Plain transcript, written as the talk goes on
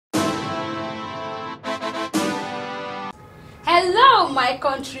Hello, my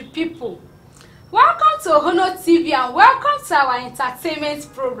country people. Welcome to Ohonotv and welcome to our entertainment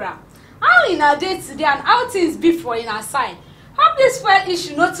program. How in our day today and how things be for in our side. Hope this well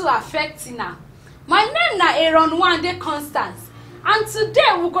issue not to affect now. My name na Aaron Wande Constance, and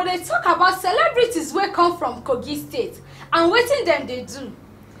today we're going to talk about celebrities who come from Kogi State and wetin them they do.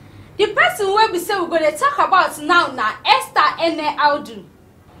 The person where we say we're going to talk about now na Esther Ene Audu.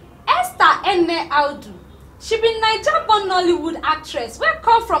 Esther Ene Audu. She be Niger-born Nollywood actress wey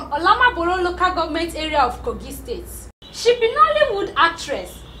come from Olamaboro local government area of Kogi State. She be Nollywood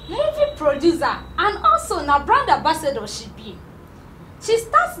actress, movie producer, and also na brand ambassador she be. She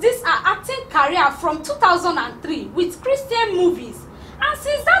starts this her acting career from 2003 with Christian movies, and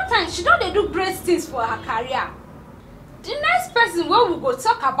since that time she don dey do great things for her career. The next person wey we go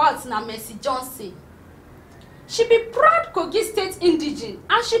talk about na Mercy Johnson. She be proud Kogi State indigene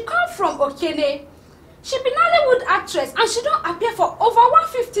and she come from Okene. She be Nollywood actress and she don appear for over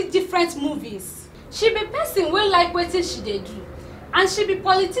 150 different movies. She be person wey like wetin she dey do, and she be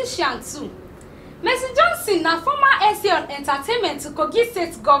politician too. Mercy Johnson na former SA on entertainment to Kogi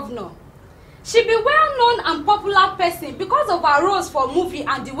State governor. She be well known and popular person because of her roles for movie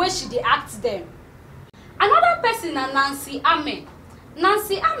and the way she dey act them. Another person na Nancy Ame.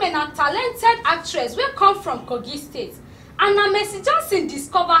 Nancy Ame na talented actress wey come from Kogi State, and na Mercy Johnson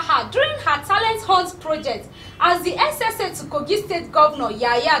discover her during her talent hunt project as the SSA to Kogi State Governor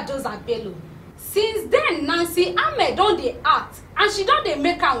Yaya Dozabelo. Since then, Nancy Ame don dey act and she don dey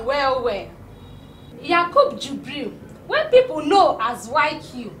make am well well. Yakub Jubril, wey people know as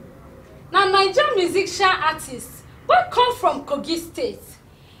YQ, na Nigerian musician artist wey come from Kogi State.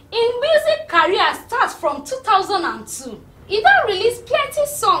 Im music career starts from 2002. He don release plenty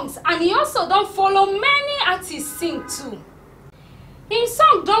songs and he also don follow many artists sing too. His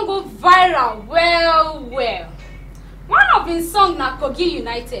song don go viral well. One of his songs na Kogi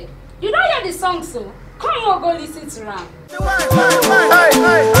United. You don't hear the song so? Come on, go listen to am. We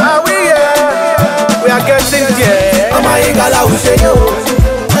are getting there. Mama Igala we say yo.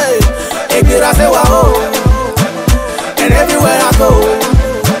 Hey, Egira say wow. And everywhere I go,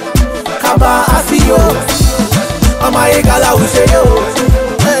 Kaba I see yo. Mama Igala we say yo.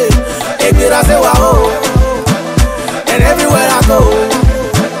 Hey, Egira say wow. And everywhere I go,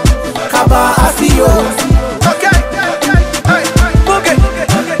 Kaba I see yo. Okay, hey, boogie,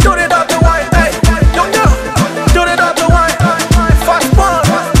 do it up the wine, hey, yo, do it up the wine, fast one,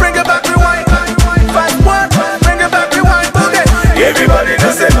 bring it back, rewind, fast one, bring it back, rewind, boogie. Everybody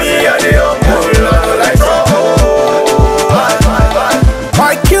knows that me and the humble like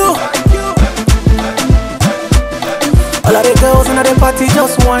YQ. All of the girls in the party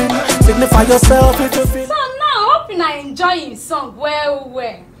just whine, signify yourself if you feel. I enjoy him song well.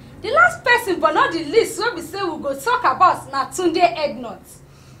 The last person but not the least wey we say we go talk about na Tunde Ednut.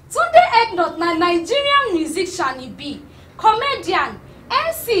 Tunde Ednut na Nigerian musician he be, comedian,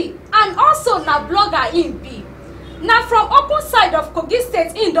 MC, and also na blogger he be. Na from open side of Kogi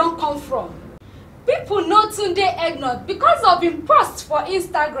State he don come from. People know Tunde Ednut because of him post for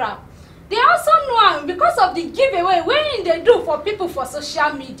Instagram. They also know him because of the giveaway wey he dey do for people for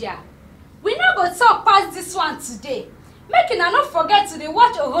social media. We no go talk past this one today. Make una not forget to dey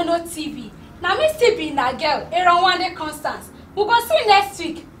watch Ohonotv. Na me still be na girl, Aaron Wande Constance. We go see you next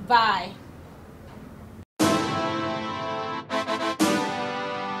week. Bye.